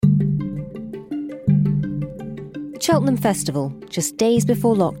Cheltenham Festival, just days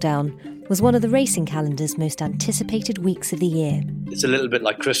before lockdown, was one of the racing calendar's most anticipated weeks of the year. It's a little bit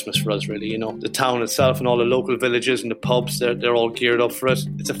like Christmas for us, really, you know. The town itself and all the local villages and the pubs, they're all geared up for it.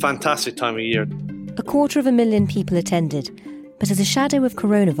 It's a fantastic time of year. 250,000 people attended, but as a shadow of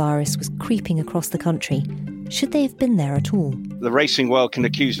coronavirus was creeping across the country, should they have been there at all? The racing world can be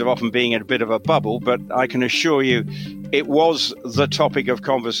accused of often being in a bit of a bubble, but I can assure you it was the topic of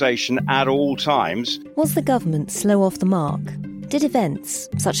conversation at all times. Was the government slow off the mark? Did events,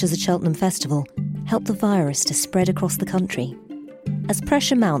 such as the Cheltenham Festival, help the virus to spread across the country? As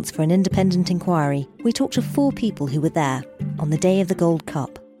pressure mounts for an independent inquiry, we talked to 4 people who were there on the day of the Gold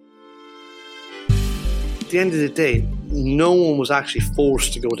Cup. At the end of the day, no one was actually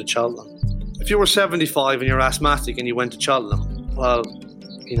forced to go to Cheltenham. If you were 75 and you're asthmatic and you went to Cheltenham, well,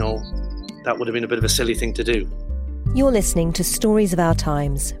 you know, that would have been a bit of a silly thing to do. You're listening to Stories of Our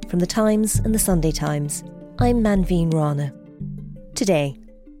Times from The Times and The Sunday Times. I'm Manveen Rana. Today,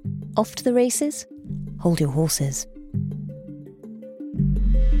 off to the races? Hold your horses.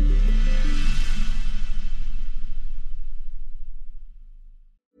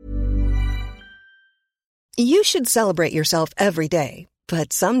 You should celebrate yourself every day,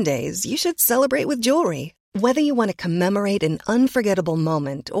 but some days you should celebrate with jewelry. Whether you want to commemorate an unforgettable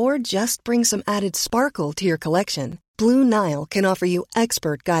moment or just bring some added sparkle to your collection, Blue Nile can offer you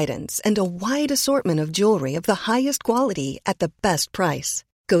expert guidance and a wide assortment of jewelry of the highest quality at the best price.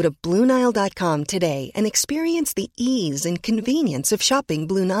 Go to BlueNile.com today and experience the ease and convenience of shopping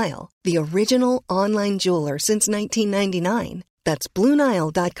Blue Nile, the original online jeweler since 1999. That's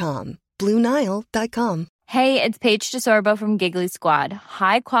BlueNile.com. BlueNile.com. Hey, it's Paige DeSorbo from Giggly Squad.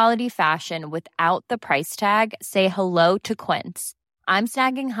 High quality fashion without the price tag. Say hello to Quince. I'm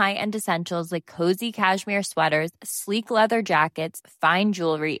snagging high-end essentials like cozy cashmere sweaters, sleek leather jackets, fine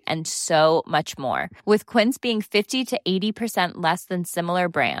jewelry, and so much more. With Quince being 50 to 80% less than similar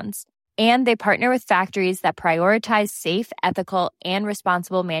brands. And they partner with factories that prioritize safe, ethical, and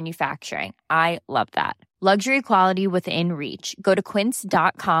responsible manufacturing. I love that. Luxury quality within reach. Go to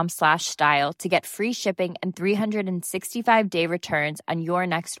quince.com/style to get free shipping and 365-day returns on your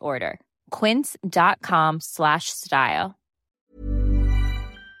next order. Quince.com/style.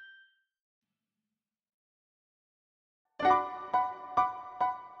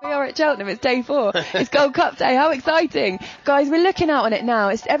 We are at Cheltenham, it's day 4. It's Gold Cup day, how exciting. Guys, we're looking out on it now.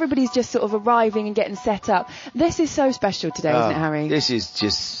 Everybody's just sort of arriving and getting set up. This is so special today, isn't it, Harry? This is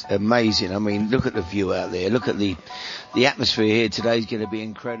just amazing. I mean, look at the view out there. Look at the atmosphere here today is going to be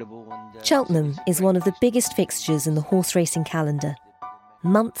incredible. And, Cheltenham is one of the biggest fixtures in the horse racing calendar.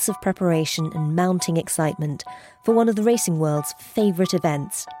 Months of preparation and mounting excitement for one of the racing world's favourite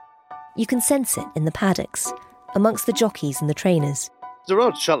events. You can sense it in the paddocks, amongst the jockeys and the trainers. The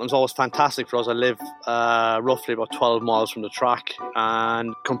road to Cheltenham's always fantastic for us. I live roughly about 12 miles from the track,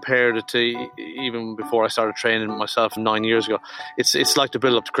 and compared it to even before I started training myself 9 years ago, it's like the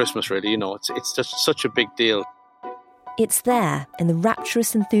build up to Christmas, really. You know, it's just such a big deal. It's there in the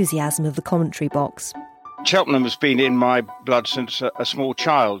rapturous enthusiasm of the commentary box. Cheltenham has been in my blood since a small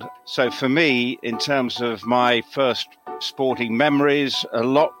child. So for me, in terms of my first sporting memories, a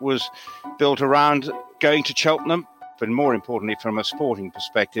lot was built around going to Cheltenham. But more importantly, from a sporting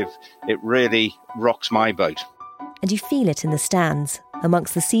perspective, it really rocks my boat. And you feel it in the stands,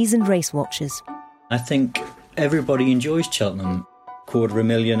 amongst the seasoned race watchers. I think everybody enjoys Cheltenham.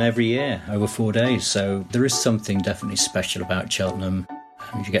 250,000 every year, over 4 days. So there is something definitely special about Cheltenham.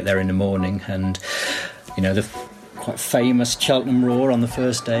 And you get there in the morning and, you know, the quite famous Cheltenham Roar on the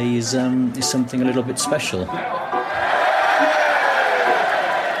first day is something a little bit special.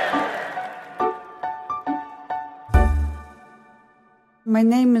 My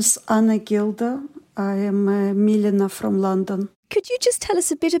name is Anna Gilda. I am a milliner from London. Could you just tell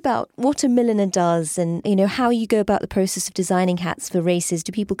us a bit about what a milliner does and, you know, how you go about the process of designing hats for races?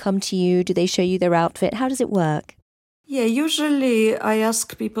 Do people come to you? Do they show you their outfit? How does it work? Yeah, usually I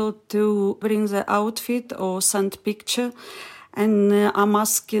ask people to bring the outfit or send picture. And I'm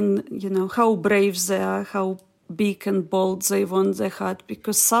asking, you know, how brave they are, how big and bold they want the hat,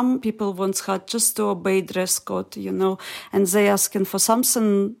 because some people want hat just to obey dress code, you know, and they asking for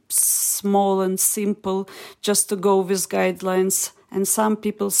something small and simple just to go with guidelines. And some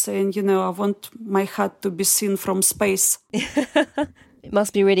people saying, you know, I want my hat to be seen from space. It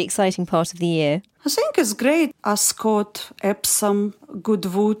must be a really exciting part of the year. I think it's great. Ascot, Epsom,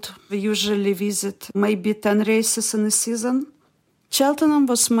 Goodwood. We usually visit maybe 10 races in a season. Cheltenham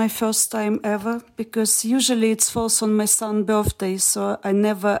was my first time ever, because usually it falls on my son's birthday, so I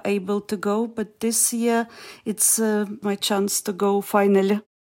never able to go. But this year it's my chance to go finally.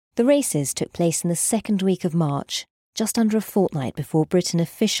 The races took place in the second week of March, just under a fortnight before Britain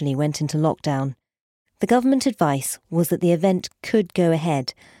officially went into lockdown. The government advice was that the event could go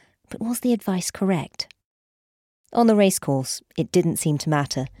ahead, but was the advice correct? On the racecourse, it didn't seem to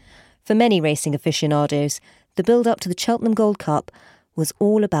matter. For many racing aficionados, the build-up to the Cheltenham Gold Cup was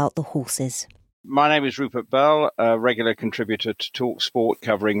all about the horses. My name is Rupert Bell, a regular contributor to Talk Sport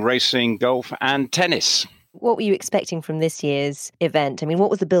covering racing, golf and tennis. What were you expecting from this year's event? I mean, what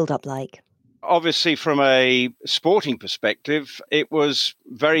was the build-up like? Obviously, from a sporting perspective, it was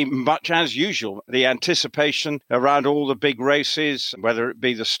very much as usual. The anticipation around all the big races, whether it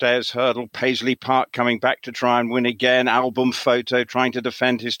be the Stairs Hurdle, Paisley Park coming back to try and win again, Album Photo trying to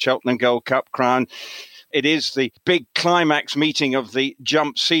defend his Cheltenham Gold Cup crown. It is the big climax meeting of the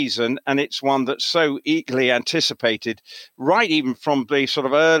jump season, and it's one that's so eagerly anticipated, right even from the sort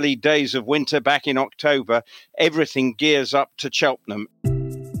of early days of winter back in October. Everything gears up to Cheltenham.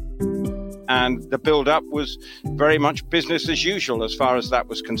 And the build-up was very much business as usual as far as that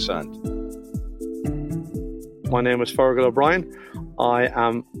was concerned. My name is Fergal O'Brien. I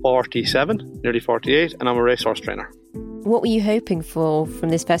am 47, nearly 48, and I'm a racehorse trainer. What were you hoping for from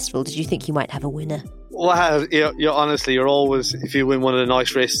this festival? Did you think you might have a winner? Well, honestly, you're always, if you win one of the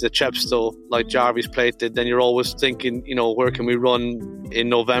nice races at Chepstow, like Jarvis Plate did, then you're always thinking, where can we run in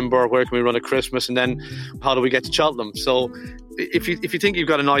November? Where can we run at Christmas? And then how do we get to Cheltenham? So if you think you've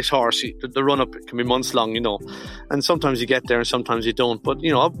got a nice horse, the run-up can be months long, and sometimes you get there and sometimes you don't. But,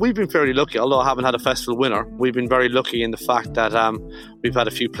 we've been fairly lucky. Although I haven't had a festival winner, we've been very lucky in the fact that we've had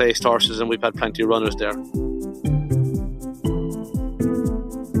a few placed horses and we've had plenty of runners there.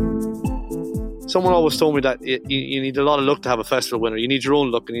 Someone always told me that you need a lot of luck to have a festival winner. You need your own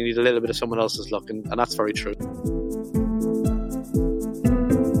luck and you need a little bit of someone else's luck, and that's very true.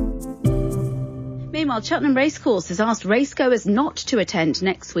 Meanwhile, Cheltenham Racecourse has asked racegoers not to attend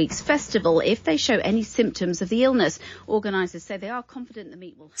next week's festival if they show any symptoms of the illness. Organisers say they are confident the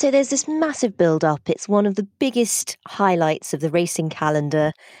meet will... So there's this massive build-up. It's one of the biggest highlights of the racing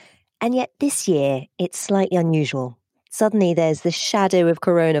calendar. And yet this year, it's slightly unusual. Suddenly there's the shadow of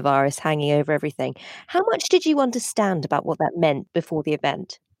coronavirus hanging over everything. How much did you understand about what that meant before the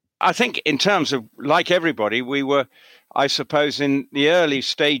event? I think in terms of, like everybody, we were, I suppose, in the early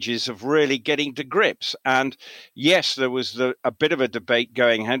stages of really getting to grips. And yes, there was a bit of a debate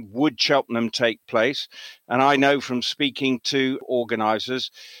going ahead. Would Cheltenham take place? And I know from speaking to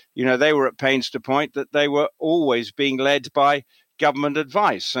organisers, they were at pains to point that they were always being led by government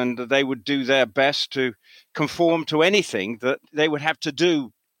advice, and they would do their best to conform to anything that they would have to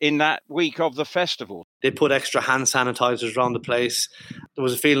do in that week of the festival. They put extra hand sanitizers around the place. There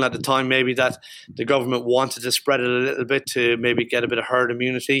was a feeling at the time maybe that the government wanted to spread it a little bit to maybe get a bit of herd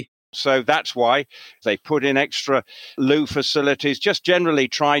immunity. So that's why they put in extra loo facilities, just generally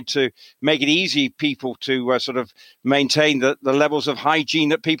tried to make it easy people to sort of maintain the levels of hygiene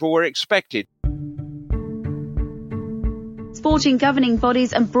that people were expected. Sporting governing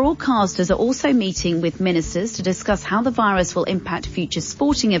bodies and broadcasters are also meeting with ministers to discuss how the virus will impact future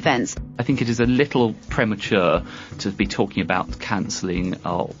sporting events. I think it is a little premature to be talking about cancelling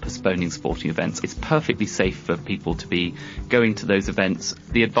or postponing sporting events. It's perfectly safe for people to be going to those events.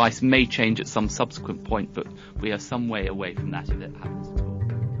 The advice may change at some subsequent point, but we are some way away from that if it happens at all.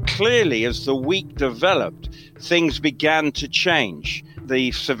 Clearly, as the week developed, things began to change.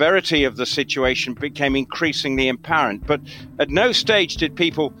 The severity of the situation became increasingly apparent, but at no stage did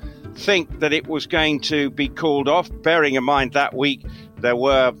people think that it was going to be called off, bearing in mind that week there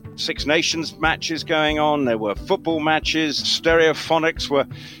were Six Nations matches going on, there were football matches, Stereophonics were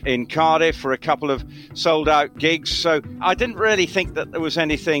in Cardiff for a couple of sold-out gigs, so I didn't really think that there was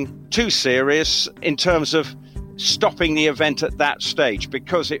anything too serious in terms of stopping the event at that stage,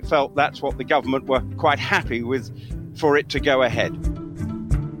 because it felt that's what the government were quite happy with for it to go ahead.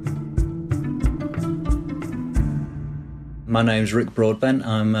 My name's Rick Broadbent.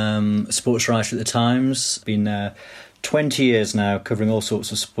 I'm a sports writer at The Times. Been 20 years now covering all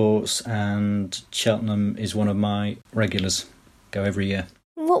sorts of sports, and Cheltenham is one of my regulars. Go every year.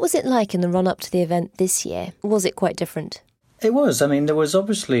 What was it like in the run-up to the event this year? Was it quite different? It was. There was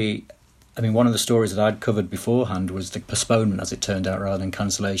obviously... one of the stories that I'd covered beforehand was the postponement, as it turned out, rather than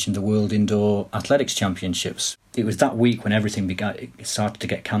cancellation, the World Indoor Athletics Championships. It was that week when everything it started to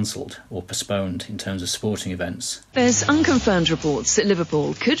get cancelled or postponed in terms of sporting events. There's unconfirmed reports that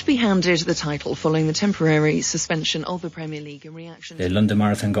Liverpool could be handed the title following the temporary suspension of the Premier League in reaction to... The London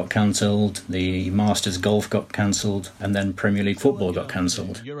Marathon got cancelled, the Masters Golf got cancelled, and then Premier League football got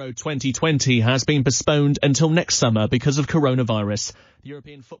cancelled. Euro 2020 has been postponed until next summer because of coronavirus.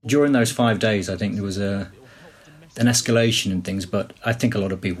 During those 5 days, I think there was a an escalation in things, but I think a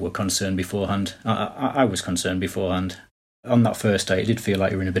lot of people were concerned beforehand. I was concerned beforehand. On that first day, it did feel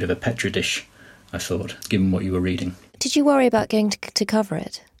like you were in a bit of a Petri dish, I thought, given what you were reading. Did you worry about going to cover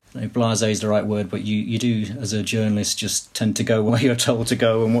it? Blasé is the right word, but you do, as a journalist, just tend to go where you're told to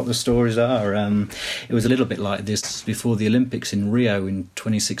go and what the stories are. It was a little bit like this before the Olympics in Rio in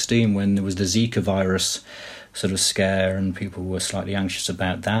 2016, when there was the Zika virus sort of scare and people were slightly anxious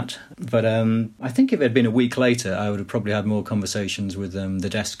about that. But I think if it had been a week later, I would have probably had more conversations with the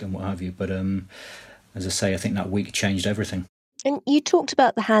desk and what have you. But as I say, I think that week changed everything. And you talked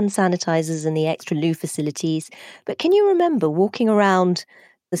about the hand sanitizers and the extra loo facilities, but can you remember walking around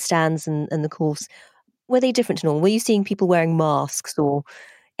the stands and the course? Were they different to normal? Were you seeing people wearing masks or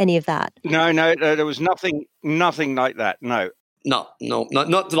any of that? No, there was nothing like that, no. Not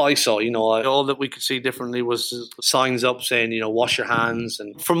that I saw. All that we could see differently was signs up saying, wash your hands.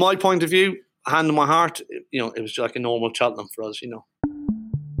 And from my point of view, hand on my heart, it was like a normal Cheltenham for us,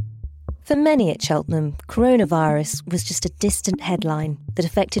 For many at Cheltenham, coronavirus was just a distant headline that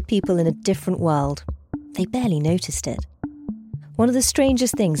affected people in a different world. They barely noticed it. One of the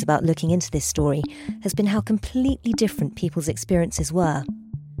strangest things about looking into this story has been how completely different people's experiences were.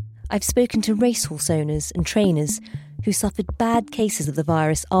 I've spoken to racehorse owners and trainers who suffered bad cases of the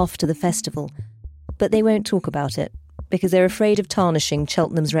virus after the festival, but they won't talk about it because they're afraid of tarnishing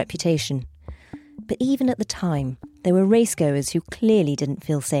Cheltenham's reputation. But even at the time, there were racegoers who clearly didn't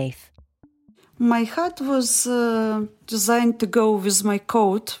feel safe. My hat was designed to go with my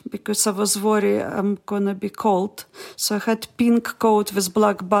coat because I was worried I'm gonna be cold. So I had pink coat with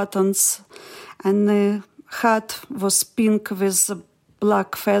black buttons, and the hat was pink with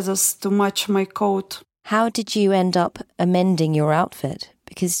black feathers to match my coat. How did you end up amending your outfit?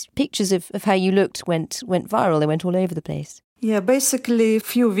 Because pictures of how you looked went viral. They went all over the place. Yeah, basically a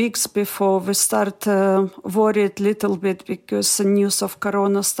few weeks before we start worried a little bit because the news of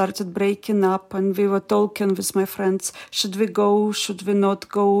corona started breaking up, and we were talking with my friends, should we go, should we not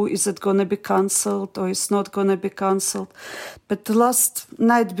go, is it going to be cancelled or it's not going to be cancelled? But the last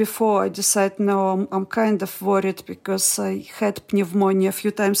night before I decided, no, I'm kind of worried because I had pneumonia a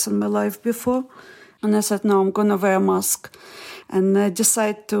few times in my life before. And I said, no, I'm going to wear a mask. And I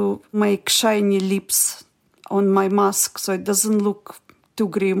decided to make shiny lips on my mask so it doesn't look too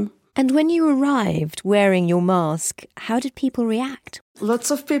grim. And when you arrived wearing your mask, how did people react?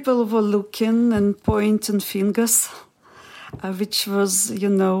 Lots of people were looking and pointing fingers, which was,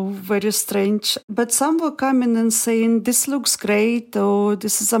 very strange. But some were coming and saying, this looks great, or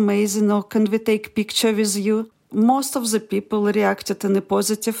this is amazing, or can we take picture with you? Most of the people reacted in a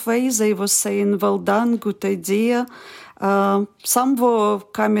positive way. They were saying, well done, good idea. Some were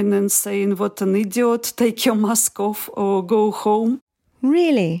coming and saying, what an idiot, take your mask off or go home.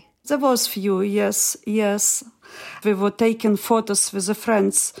 Really? There was few, yes. We were taking photos with the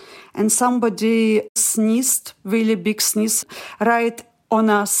friends, and somebody sneezed, really big sneeze, right on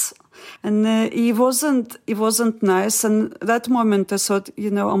us. And it wasn't nice. And that moment I thought,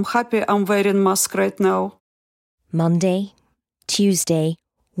 I'm happy I'm wearing mask right now. Monday, Tuesday,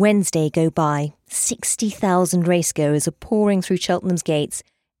 Wednesday go by. 60,000 racegoers are pouring through Cheltenham's gates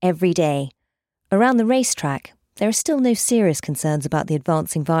every day. Around the racetrack, there are still no serious concerns about the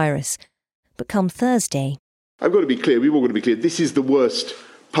advancing virus. But come Thursday... I've got to be clear, we've all got to be clear, this is the worst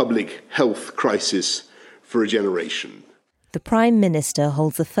public health crisis for a generation. The Prime Minister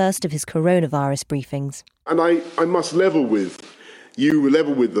holds the first of his coronavirus briefings. And I must level with you,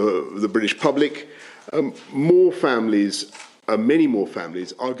 level with the British public. More families, many more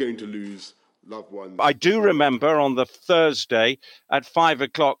families, are going to lose loved ones. I do remember on the Thursday at 5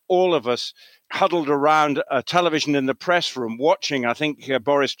 o'clock, all of us huddled around a television in the press room watching, I think,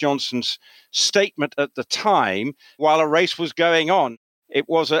 Boris Johnson's statement at the time while a race was going on. It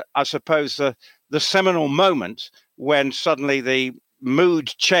was, I suppose, the seminal moment when suddenly the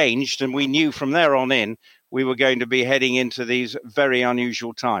mood changed and we knew from there on in we were going to be heading into these very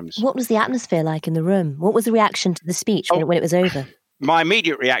unusual times. What was the atmosphere like in the room? What was the reaction to the speech when it was over? My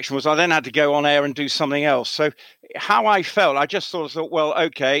immediate reaction was I then had to go on air and do something else. So how I felt, I just thought, well,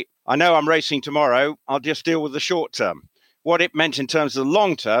 okay, I know I'm racing tomorrow. I'll just deal with the short term. What it meant in terms of the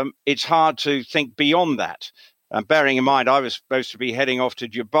long term, it's hard to think beyond that. Bearing in mind, I was supposed to be heading off to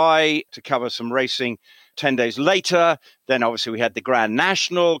Dubai to cover some racing 10 days later. Then obviously we had the Grand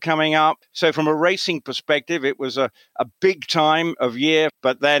National coming up. So from a racing perspective, it was a big time of year.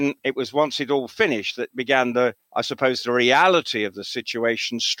 But then it was once it all finished that began the reality of the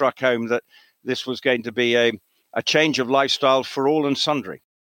situation struck home that this was going to be a change of lifestyle for all and sundry.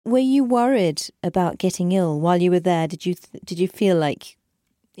 Were you worried about getting ill while you were there? Did you feel like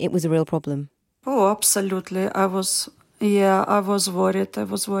it was a real problem? Oh, absolutely. I was worried.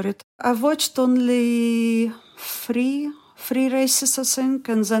 I watched only three races, I think,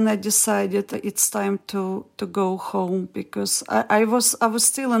 and then I decided it's time to go home because I was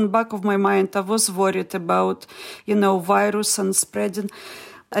still in the back of my mind. I was worried about, virus and spreading.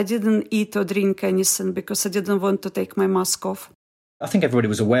 I didn't eat or drink anything because I didn't want to take my mask off. I think everybody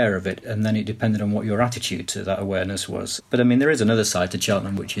was aware of it, and then it depended on what your attitude to that awareness was. But I mean, there is another side to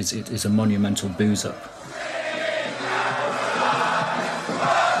Cheltenham, which is it is a monumental booze-up.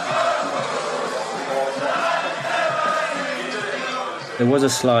 There was a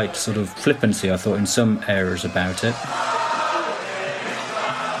slight sort of flippancy, I thought, in some areas about it.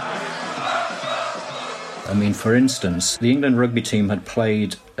 I mean, for instance, the England rugby team had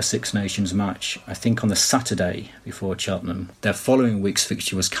played a Six Nations match, I think on the Saturday before Cheltenham. Their following week's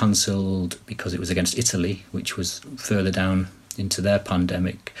fixture was cancelled because it was against Italy, which was further down into their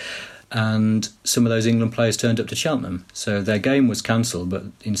pandemic. And some of those England players turned up to Cheltenham. So their game was cancelled, but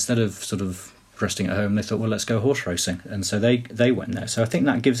instead of sort of resting at home, they thought, well, let's go horse racing. And so they went there. So I think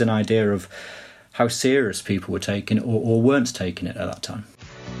that gives an idea of how serious people were taking it or weren't taking it at that time.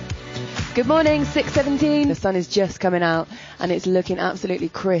 Good morning, 6:17. The sun is just coming out and it's looking absolutely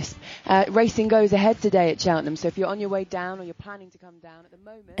crisp. Racing goes ahead today at Cheltenham, so if you're on your way down or you're planning to come down at the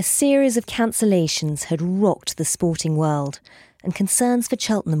moment... A series of cancellations had rocked the sporting world, and concerns for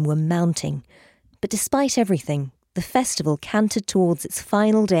Cheltenham were mounting. But despite everything, the festival cantered towards its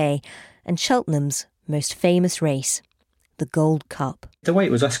final day and Cheltenham's most famous race, the Gold Cup. The way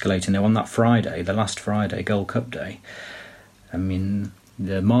it was escalating, though, on that Friday, the last Friday, Gold Cup Day, I mean...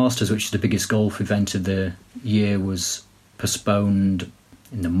 The Masters, which is the biggest golf event of the year, was postponed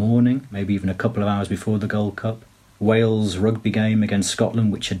in the morning, maybe even a couple of hours before the Gold Cup. Wales rugby game against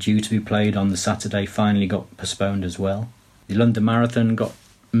Scotland, which had due to be played on the Saturday, finally got postponed as well. The London Marathon got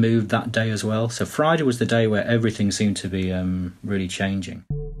moved that day as well. So Friday was the day where everything seemed to be really changing.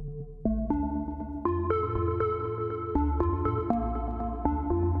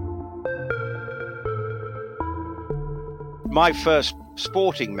 My first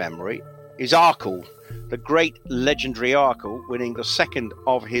sporting memory is Arkle, the great legendary Arkle, winning the second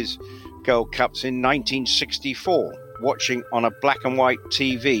of his Gold Cups in 1964, watching on a black and white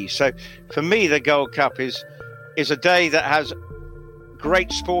TV. So for me, the Gold Cup is a day that has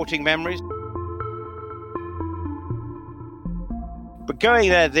great sporting memories. But going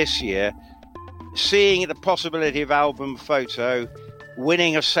there this year, seeing the possibility of Album Photo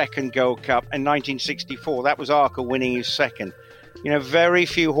winning a second Gold Cup in 1964, that was Arkle winning his second. Very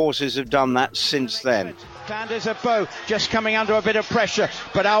few horses have done that since then. Flanders a Bow just coming under a bit of pressure,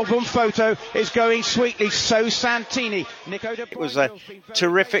 but Album Photo is going sweetly, so Santini. It was a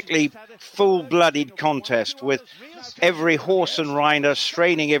terrifically full-blooded contest with every horse and rider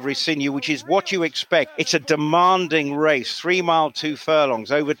straining every sinew, which is what you expect. It's a demanding race, 3 mile, 2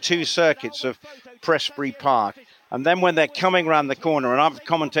 furlongs, over 2 circuits of Prestbury Park. And then when they're coming round the corner, and I'm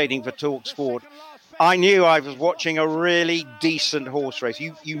commentating for TalkSport, I knew I was watching a really decent horse race.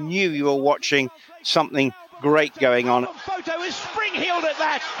 You knew you were watching something great going on. Photo is spring-heeled at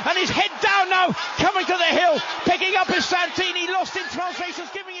that, and his head down now, coming to the hill, picking up his Santini, lost in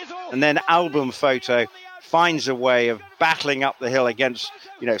translations, giving his all. And then Album Photo finds a way of battling up the hill against,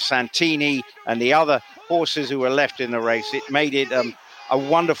 Santini and the other horses who were left in the race. It made it a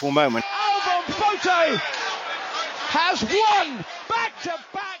wonderful moment. Album Photo has won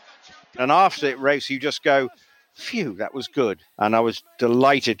back-to-back. And after the race, you just go, phew, that was good. And I was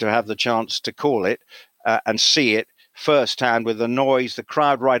delighted to have the chance to call it and see it firsthand with the noise. The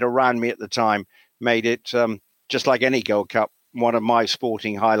crowd right around me at the time made it, just like any Gold Cup, one of my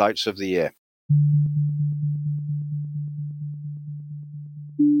sporting highlights of the year.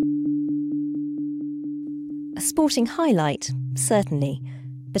 A sporting highlight, certainly.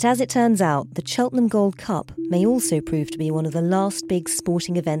 But as it turns out, the Cheltenham Gold Cup may also prove to be one of the last big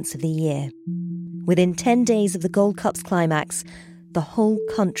sporting events of the year. Within 10 days of the Gold Cup's climax, the whole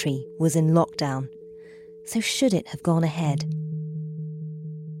country was in lockdown. So should it have gone ahead?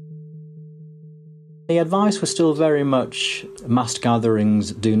 The advice was still very much mass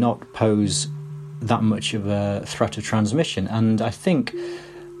gatherings do not pose that much of a threat of transmission. And I think,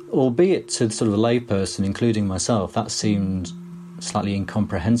 albeit to sort of a layperson, including myself, that seemed slightly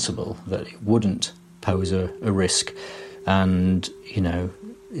incomprehensible that it wouldn't pose a risk. And,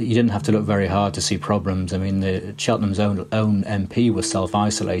 you didn't have to look very hard to see problems. I mean, Cheltenham's own MP was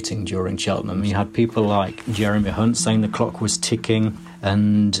self-isolating during Cheltenham. You had people like Jeremy Hunt saying the clock was ticking,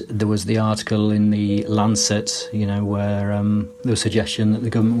 and there was the article in the Lancet, where there was suggestion that the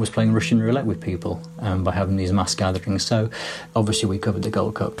government was playing Russian roulette with people by having these mass gatherings. So obviously we covered the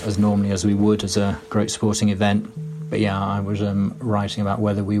Gold Cup as normally as we would as a great sporting event. But yeah, I was writing about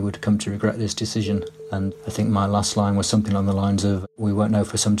whether we would come to regret this decision. And I think my last line was something along the lines of, we won't know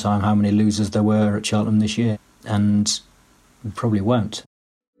for some time how many losers there were at Cheltenham this year. And we probably won't.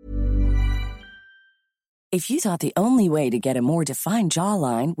 If you thought the only way to get a more defined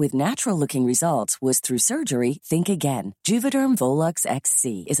jawline with natural-looking results was through surgery, think again. Juvederm Volux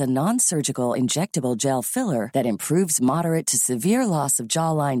XC is a non-surgical injectable gel filler that improves moderate to severe loss of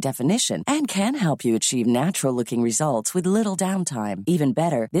jawline definition and can help you achieve natural-looking results with little downtime. Even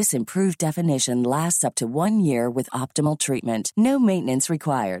better, this improved definition lasts up to 1 year with optimal treatment. No maintenance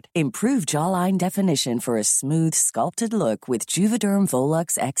required. Improve jawline definition for a smooth, sculpted look with Juvederm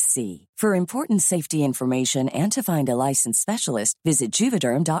Volux XC. For important safety information and to find a licensed specialist, visit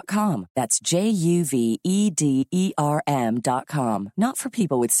Juvederm.com. That's JUVEDERM.com. Not for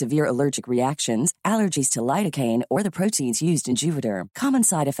people with severe allergic reactions, allergies to lidocaine, or the proteins used in Juvederm. Common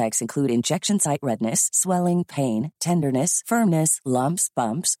side effects include injection site redness, swelling, pain, tenderness, firmness, lumps,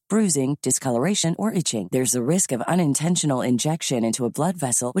 bumps, bruising, discoloration, or itching. There's a risk of unintentional injection into a blood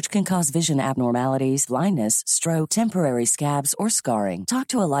vessel, which can cause vision abnormalities, blindness, stroke, temporary scabs, or scarring. Talk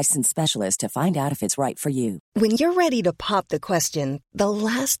to a licensed specialist to find out if it's right for you. When you're ready to pop the question, the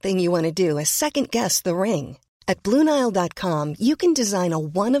last thing you want to do is second-guess the ring. At BlueNile.com, you can design a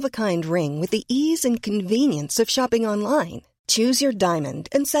one-of-a-kind ring with the ease and convenience of shopping online. Choose your diamond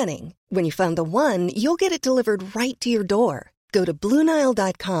and setting. When you find the one, you'll get it delivered right to your door. Go to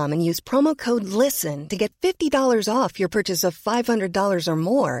BlueNile.com and use promo code LISTEN to get $50 off your purchase of $500 or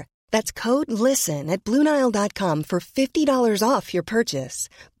more. That's code LISTEN at BlueNile.com for $50 off your purchase.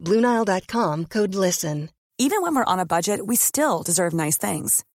 BlueNile.com, code LISTEN. Even when we're on a budget, we still deserve nice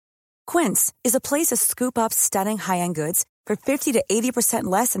things. Quince is a place to scoop up stunning high-end goods for 50 to 80%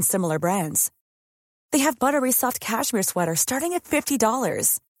 less than similar brands. They have buttery soft cashmere sweaters starting at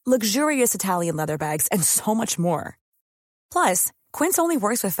 $50, luxurious Italian leather bags, and so much more. Plus, Quince only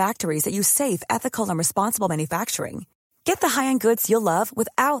works with factories that use safe, ethical, and responsible manufacturing. Get the high-end goods you'll love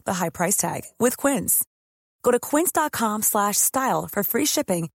without the high price tag with Quince. Go to quince.com/style for free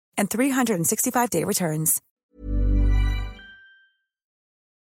shipping and 365-day returns.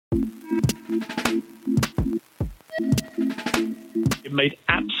 It made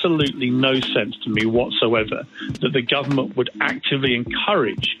absolutely no sense to me whatsoever that the government would actively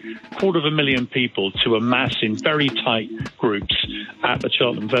encourage 250,000 people to amass in very tight groups at the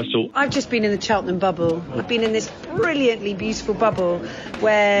Cheltenham Festival. I've just been in the Cheltenham bubble. I've been in this brilliantly beautiful bubble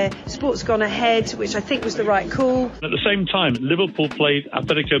where sport's gone ahead, which I think was the right call. At the same time, Liverpool played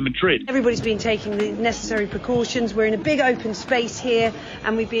Atletico Madrid. Everybody's been taking the necessary precautions. We're in a big open space here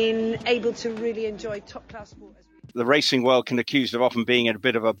and we've been able to really enjoy top-class sport. The racing world can accuse of often being in a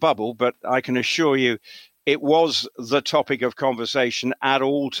bit of a bubble, but I can assure you it was the topic of conversation at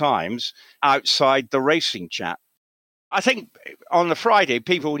all times outside the racing chat. I think on the Friday,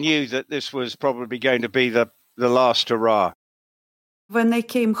 people knew that this was probably going to be the last hurrah. When I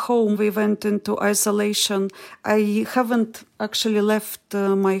came home, we went into isolation. I haven't actually left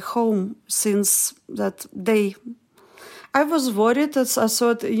my home since that day. I was worried as I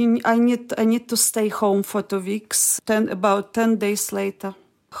thought I need to stay home for 2 weeks. About 10 days later,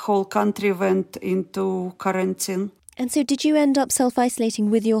 whole country went into quarantine. And so did you end up self-isolating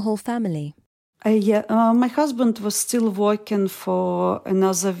with your whole family? Yeah, my husband was still working for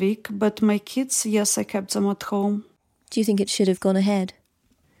another week, but my kids, yes, I kept them at home. Do you think it should have gone ahead?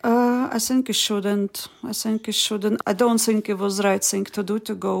 I think it shouldn't. I don't think it was the right thing to do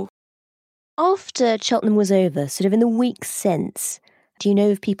to go. After Cheltenham was over, sort of in the weeks since, do you know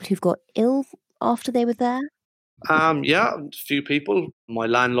of people who've got ill after they were there? Yeah, a few people. My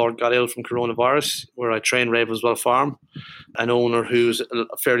landlord got ill from coronavirus, where I train Ravenswell Farm. An owner who's a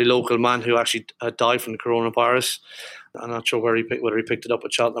fairly local man who actually died from the coronavirus. I'm not sure whether he picked it up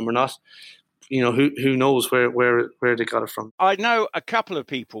at Cheltenham or not. You know, who knows where they got it from. I know a couple of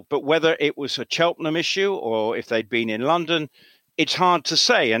people, but whether it was a Cheltenham issue or if they'd been in London, it's hard to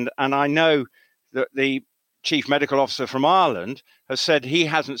say. And I know that the Chief Medical Officer from Ireland has said he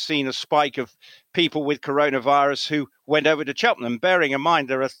hasn't seen a spike of people with coronavirus who went over to Cheltenham, bearing in mind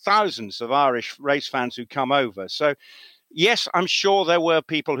there are thousands of Irish race fans who come over. So, yes, I'm sure there were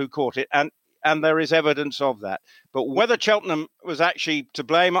people who caught it, and there is evidence of that. But whether Cheltenham was actually to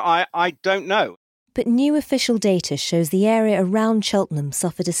blame, I don't know. But new official data shows the area around Cheltenham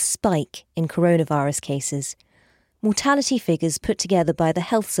suffered a spike in coronavirus cases. Mortality figures put together by the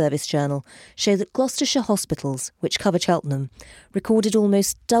Health Service Journal show that Gloucestershire hospitals, which cover Cheltenham, recorded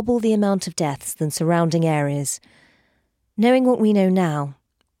almost double the amount of deaths than surrounding areas. Knowing what we know now,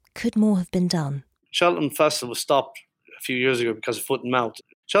 could more have been done? Cheltenham Festival was stopped a few years ago because of foot and mouth.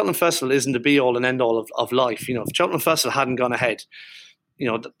 Cheltenham Festival isn't the be-all and end-all of life. You know, if Cheltenham Festival hadn't gone ahead, you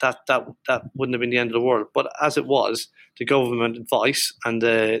know, that wouldn't have been the end of the world. But as it was, the government advice and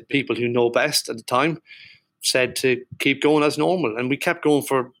the people who know best at the time said to keep going as normal. And we kept going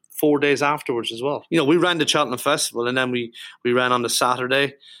for 4 days afterwards as well. You know, we ran the Cheltenham Festival, and then we ran on the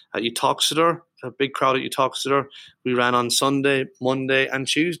Saturday at Uttoxeter, a big crowd at Uttoxeter. We ran on Sunday, Monday and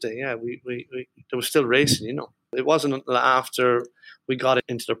Tuesday. Yeah, we there was still racing, you know. It wasn't until after we got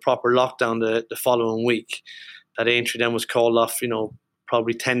into the proper lockdown the following week that Aintree then was called off, you know,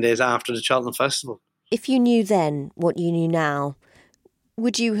 probably 10 days after the Cheltenham Festival. If you knew then what you knew now,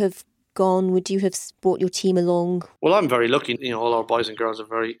 would you have gone? Would you have brought your team along? Well, I'm very lucky. You know, all our boys and girls are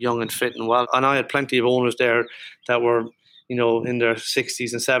very young and fit and well. And I had plenty of owners there that were, you know, in their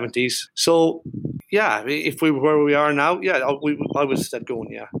 60s and 70s. So, yeah, if we were where we are now, yeah, I would have said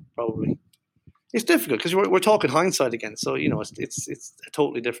going, yeah, probably. It's difficult because we're talking hindsight again. So, you know, it's a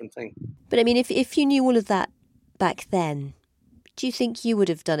totally different thing. But, I mean, if you knew all of that back then, do you think you would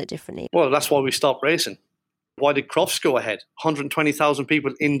have done it differently? Well, that's why we stopped racing. Why did Crufts go ahead? 120,000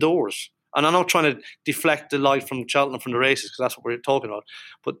 people indoors. And I'm not trying to deflect the light from Cheltenham from the races because that's what we're talking about.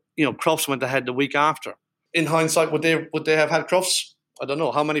 But, you know, Crufts went ahead the week after. In hindsight, would they have had Crufts? I don't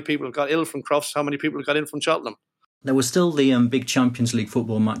know. How many people have got ill from Crufts? How many people have got in from Cheltenham? There was still the big Champions League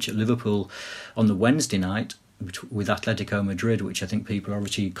football match at Liverpool on the Wednesday night with Atletico Madrid, which I think people are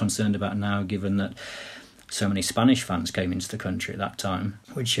obviously concerned about now, given that so many Spanish fans came into the country at that time,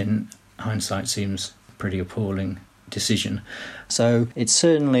 which in hindsight seems a pretty appalling decision. So it's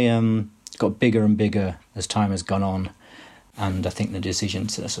certainly got bigger and bigger as time has gone on. And I think the decision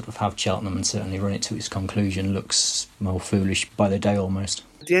to sort of have Cheltenham and certainly run it to its conclusion looks more foolish by the day almost.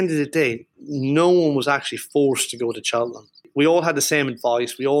 At the end of the day, no one was actually forced to go to Cheltenham. We all had the same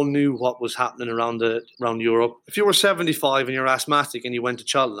advice. We all knew what was happening around Europe. If you were 75 and you're asthmatic and you went to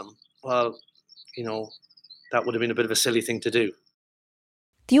Cheltenham, well, you know, that would have been a bit of a silly thing to do.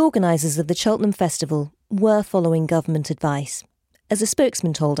 The organisers of the Cheltenham Festival were following government advice. As a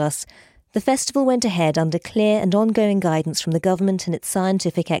spokesman told us, the festival went ahead under clear and ongoing guidance from the government and its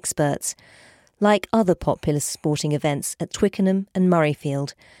scientific experts. Like other popular sporting events at Twickenham and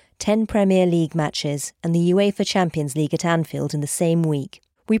Murrayfield, 10 Premier League matches and the UEFA Champions League at Anfield in the same week.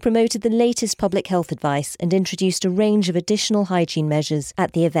 We promoted the latest public health advice and introduced a range of additional hygiene measures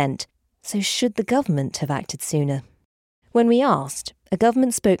at the event. So should the government have acted sooner? When we asked, a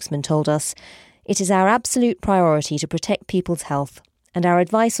government spokesman told us, "It is our absolute priority to protect people's health, and our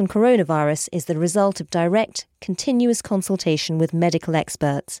advice on coronavirus is the result of direct, continuous consultation with medical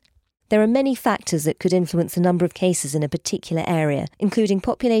experts. There are many factors that could influence the number of cases in a particular area, including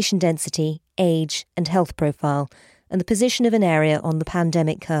population density, age and health profile, and the position of an area on the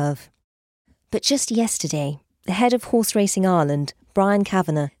pandemic curve." But just yesterday, the head of Horse Racing Ireland, Brian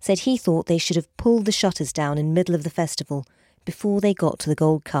Kavanagh, said he thought they should have pulled the shutters down in the middle of the festival before they got to the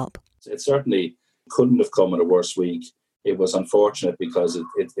Gold Cup. It certainly couldn't have come at a worse week. It was unfortunate because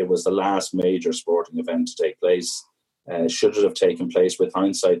it was the last major sporting event to take place. Should it have taken place? With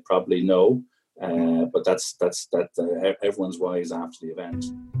hindsight, probably no. But that's everyone's wise after the event.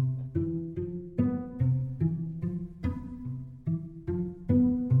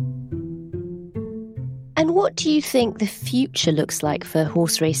 And what do you think the future looks like for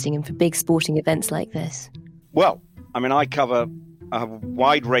horse racing and for big sporting events like this? Well, I mean, I cover a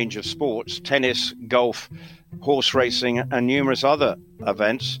wide range of sports: tennis, golf, horse racing and numerous other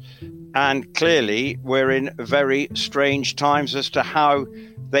events. And clearly we're in very strange times as to how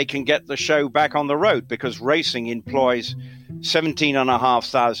they can get the show back on the road, because racing employs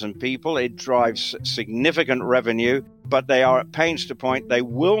 17,500 people. It drives significant revenue, but they are at pains to point they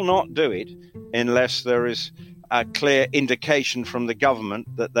will not do it unless there is a clear indication from the government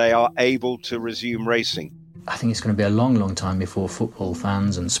that they are able to resume racing. I think it's going to be a long, long time before football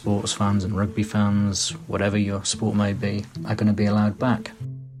fans and sports fans and rugby fans, whatever your sport may be, are going to be allowed back.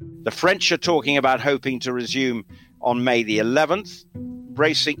 The French are talking about hoping to resume on May the 11th.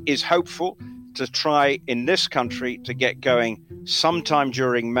 Racing is hopeful to try in this country to get going sometime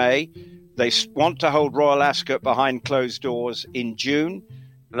during May. They want to hold Royal Ascot behind closed doors in June.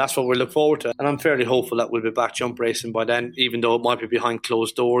 And that's what we look forward to. And I'm fairly hopeful that we'll be back jump racing by then, even though it might be behind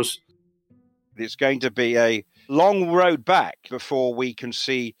closed doors. It's going to be a long road back before we can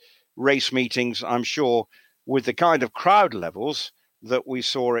see race meetings, I'm sure, with the kind of crowd levels that we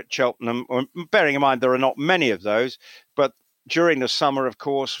saw at Cheltenham, bearing in mind there are not many of those, but during the summer, of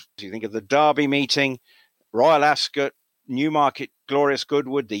course, you think of the Derby meeting, Royal Ascot, Newmarket, Glorious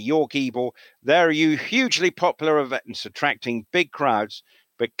Goodwood, the York Ebor, they're hugely popular events attracting big crowds,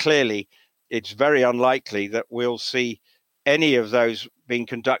 but clearly it's very unlikely that we'll see any of those being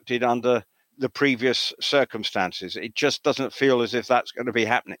conducted under the previous circumstances. It just doesn't feel as if that's going to be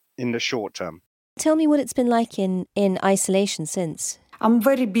happening in the short term. Tell me what it's been like in isolation since. I'm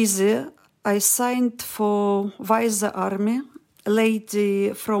very busy. I signed for Visa Army. A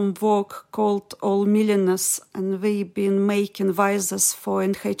lady from work called All Millionaires, and we've been making visas for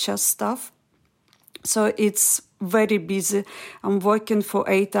NHS staff. So it's very busy. I'm working for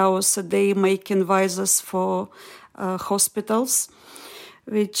 8 hours a day making visas for hospitals,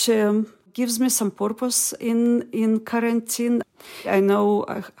 which gives me some purpose in quarantine. I know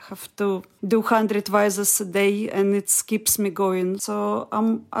I have to do 100 visas a day, and it keeps me going. So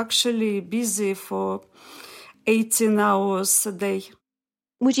I'm actually busy for 18 hours a day.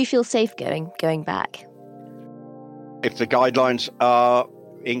 Would you feel safe going back? If the guidelines are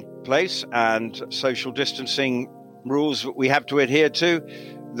in place and social distancing rules we have to adhere to,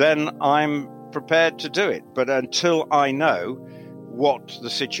 then I'm prepared to do it. But until I know what the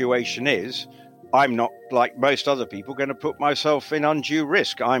situation is, I'm not, like most other people, going to put myself in undue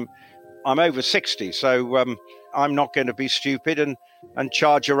risk. I'm over 60, so I'm not going to be stupid and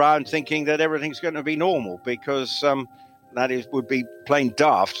charge around thinking that everything's going to be normal, because would be plain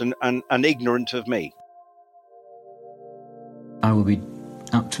daft and ignorant of me. I will be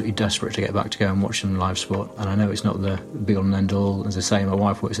absolutely desperate to get back to go and watch some live sport, and I know it's not the be-all and end-all. As I say, my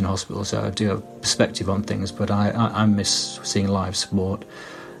wife works in hospital, so I do have a perspective on things, but I miss seeing live sport.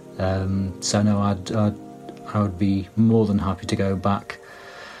 So no, I would be more than happy to go back,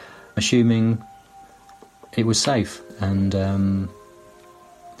 assuming it was safe, and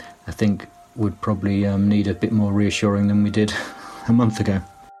I think would probably need a bit more reassuring than we did a month ago.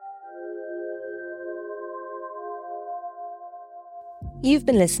 You've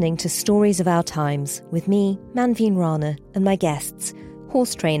been listening to Stories of Our Times with me, Manveen Rana, and my guests,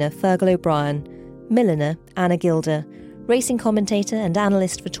 horse trainer Fergal O'Brien, milliner Anna Gilder, racing commentator and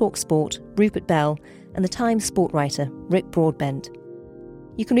analyst for TalkSport Rupert Bell, and the Times sport writer Rick Broadbent.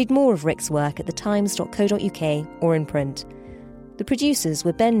 You can read more of Rick's work at thetimes.co.uk or in print. The producers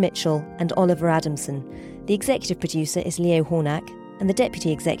were Ben Mitchell and Oliver Adamson. The executive producer is Leo Hornack, and the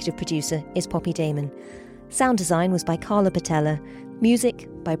deputy executive producer is Poppy Damon. Sound design was by Carla Patella. Music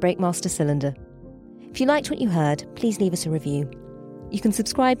by Breakmaster Cylinder. If you liked what you heard, please leave us a review. You can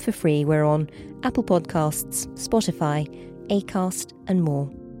subscribe for free. We're on Apple Podcasts, Spotify, Acast, and more.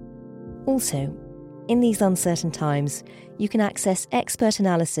 Also, in these uncertain times, you can access expert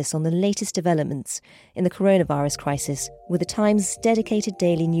analysis on the latest developments in the coronavirus crisis with the Times' dedicated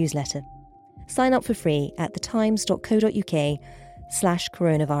daily newsletter. Sign up for free at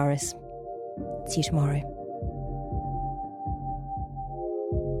thetimes.co.uk/coronavirus. See you tomorrow.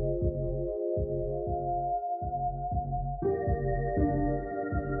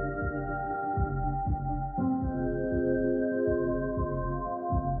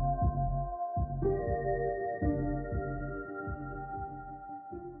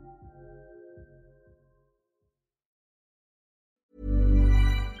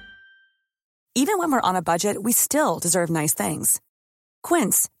 Even when we're on a budget, we still deserve nice things.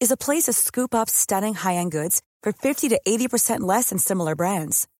 Quince is a place to scoop up stunning high-end goods for 50 to 80% less than similar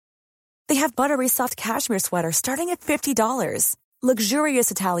brands. They have buttery soft cashmere sweaters starting at $50,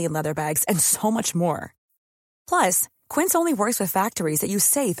 luxurious Italian leather bags, and so much more. Plus, Quince only works with factories that use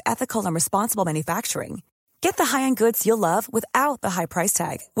safe, ethical, and responsible manufacturing. Get the high-end goods you'll love without the high price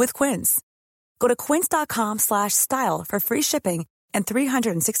tag with Quince. Go to quince.com/style for free shipping and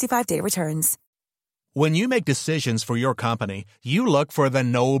 365-day returns. When you make decisions for your company, you look for the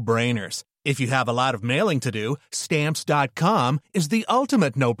no-brainers. If you have a lot of mailing to do, Stamps.com is the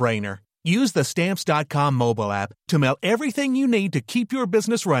ultimate no-brainer. Use the Stamps.com mobile app to mail everything you need to keep your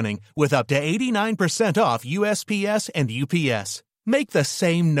business running with up to 89% off USPS and UPS. Make the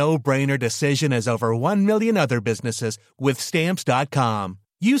same no-brainer decision as over 1 million other businesses with Stamps.com.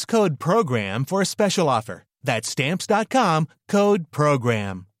 Use code PROGRAM for a special offer. That's Stamps.com, code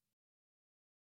PROGRAM.